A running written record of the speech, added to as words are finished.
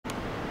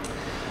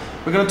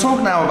We're going to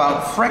talk now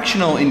about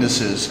fractional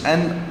indices,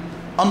 and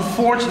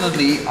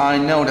unfortunately I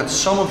know that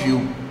some of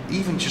you,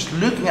 even just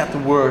looking at the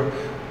word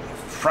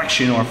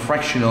fraction or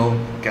fractional,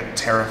 get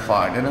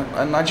terrified,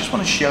 and I just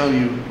want to show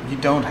you, you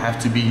don't have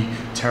to be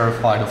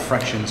terrified of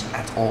fractions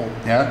at all.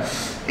 Yeah.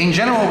 In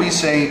general we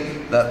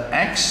say that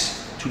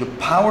x to the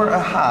power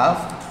a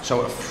half, so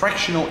a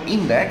fractional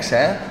index,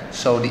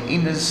 so the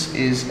index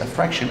is a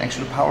fraction, x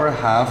to the power a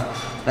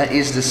half, that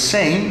is the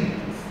same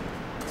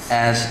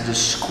as the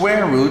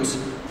square root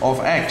of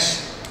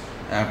x.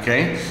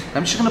 Okay,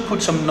 I'm just going to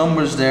put some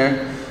numbers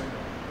there,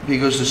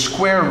 because the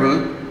square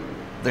root,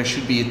 there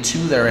should be a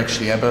 2 there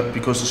actually, but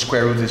because the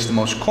square root is the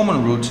most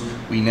common root,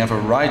 we never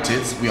write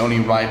it. We only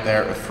write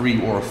there a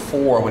 3 or a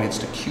 4 when it's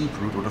the cube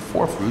root or the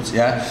fourth root.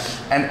 Yeah,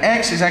 and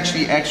x is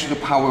actually x to the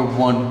power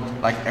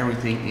 1, like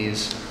everything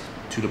is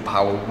to the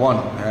power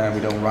 1.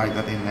 We don't write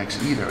that in x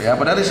either. Yeah,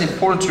 but that is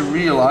important to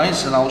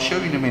realize, and I'll show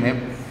you in a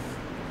minute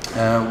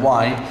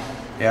why.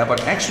 Yeah,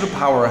 but x to the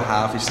power a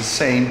half is the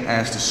same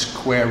as the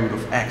square root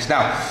of x.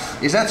 Now,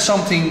 is that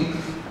something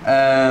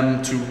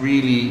to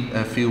really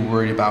feel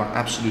worried about?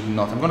 Absolutely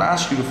not. I'm going to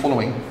ask you the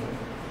following.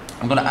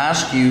 I'm going to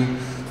ask you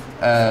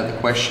the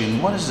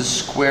question, what is the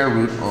square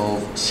root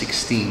of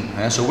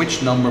 16? So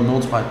which number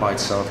multiplied by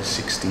itself is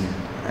 16?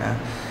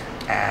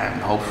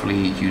 And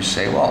hopefully you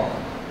say, well,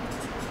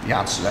 the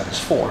answer to that is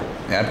 4.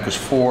 Yeah, because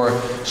 4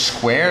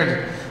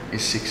 squared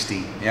is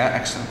 16. Yeah,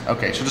 excellent.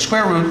 Okay, so the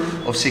square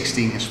root of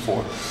 16 is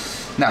 4.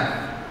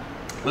 Now,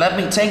 let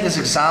me take this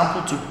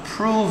example to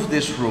prove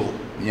this rule.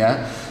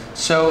 Yeah,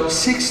 so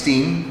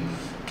 16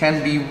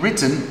 can be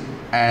written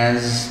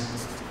as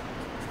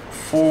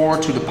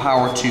 4 to the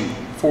power 2,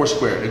 4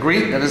 squared.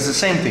 Agree? That is the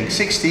same thing.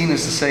 16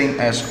 is the same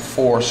as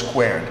 4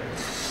 squared.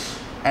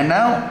 And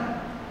now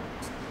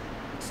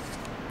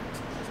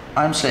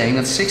I'm saying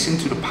that 16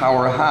 to the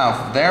power a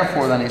half,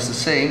 therefore then is the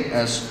same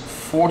as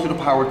 4 to the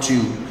power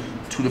 2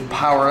 to the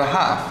power a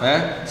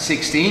half.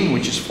 16,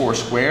 which is 4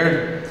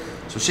 squared.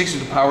 So 6 to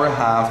the power a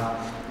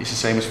half is the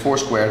same as 4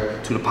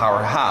 squared to the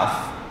power a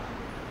half.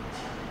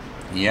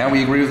 Yeah,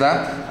 we agree with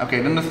that? Okay,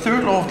 then the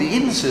third law of the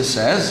indices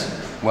says,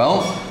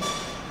 well,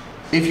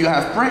 if you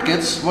have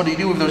brackets, what do you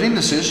do with those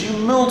indices? You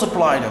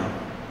multiply them.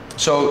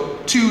 So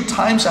 2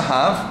 times a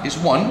half is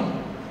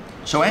 1.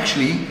 So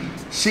actually,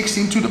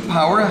 16 to the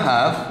power a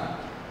half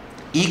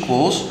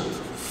equals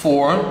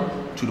 4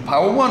 to the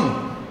power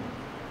 1.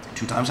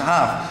 2 times a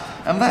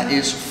half. And that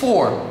is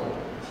 4.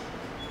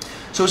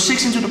 So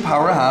 16 to the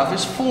power a half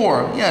is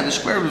 4. Yeah, the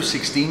square root of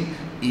 16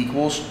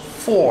 equals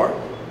 4.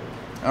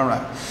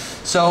 Alright.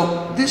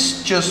 So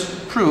this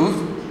just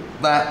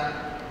proved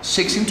that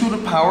 16 to the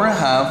power a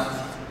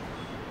half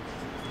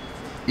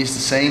is the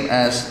same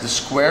as the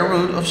square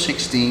root of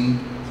 16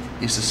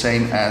 is the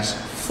same as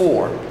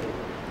 4.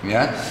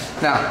 Yeah.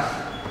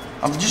 Now,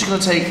 I'm just going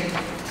to take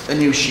a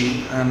new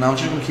sheet and I'm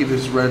just going to keep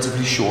this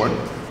relatively short.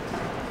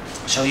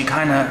 So you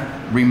kind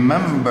of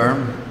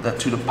remember that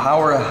to the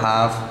power a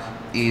half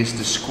is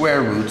the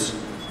square root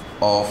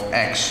of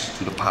x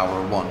to the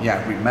power 1.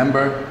 Yeah,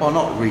 remember? Well,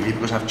 not really,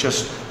 because I've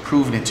just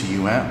proven it to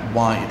you,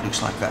 why it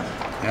looks like that.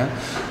 Yeah.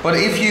 But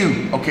if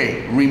you,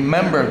 okay,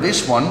 remember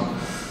this one,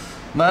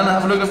 then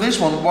have a look at this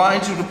one, y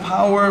to the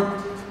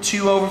power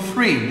 2 over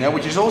 3, yeah,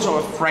 which is also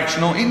a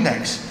fractional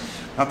index.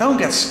 Now don't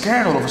get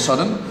scared all of a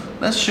sudden.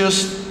 Let's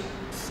just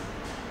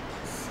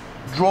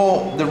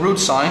draw the root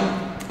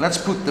sign. Let's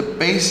put the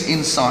base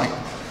inside.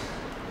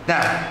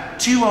 Now,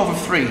 2 over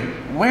 3,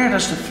 where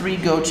does the 3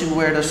 go to,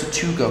 where does the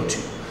 2 go to?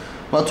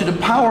 Well, to the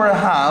power a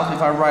half,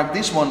 if I write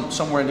this one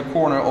somewhere in the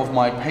corner of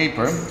my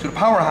paper, to the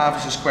power a half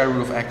is the square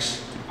root of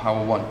x to the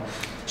power 1.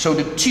 So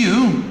the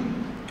 2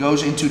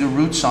 goes into the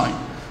root sign.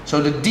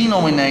 So the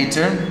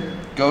denominator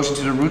goes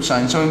into the root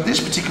sign. So in this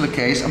particular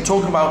case, I'm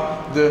talking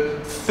about the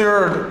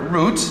third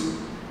root,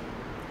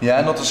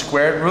 yeah, not the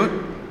squared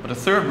root, but the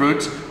third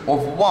root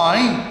of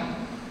y,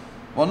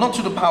 well, not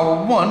to the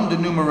power 1, the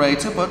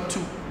numerator, but to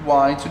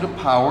y to the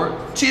power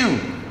 2.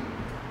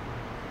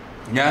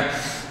 Yeah.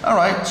 All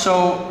right.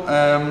 So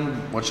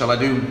what shall I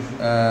do?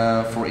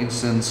 For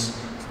instance,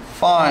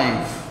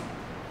 5.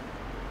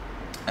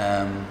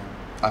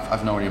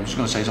 I've no idea. I'm just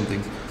going to say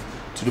something.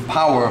 To the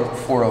power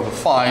 4 over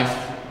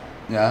 5.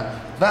 Yeah.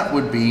 That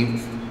would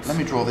be. Let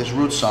me draw this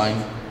root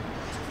sign.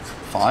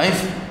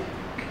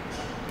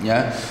 5.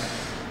 Yeah.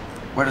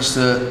 Where does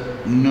the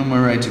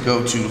numerator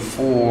go to?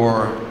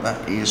 4,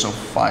 that is of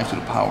 5 to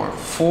the power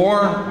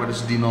 4. Where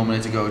does the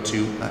denominator go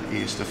to? That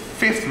is the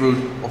fifth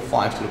root of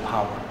 5 to the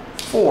power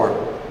 4.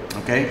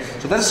 Okay,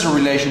 so that's a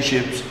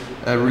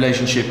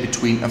relationship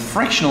between a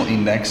fractional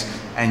index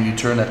and you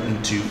turn that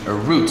into a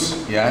root.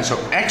 Yeah, so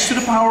x to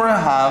the power a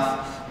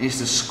half is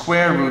the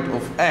square root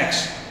of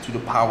x to the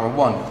power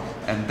 1.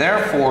 And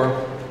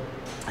therefore,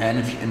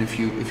 if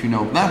you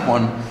know that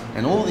one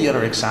and all the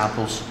other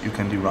examples, you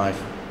can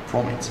derive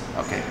from it.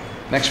 Okay,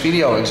 next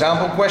video,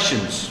 example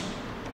questions.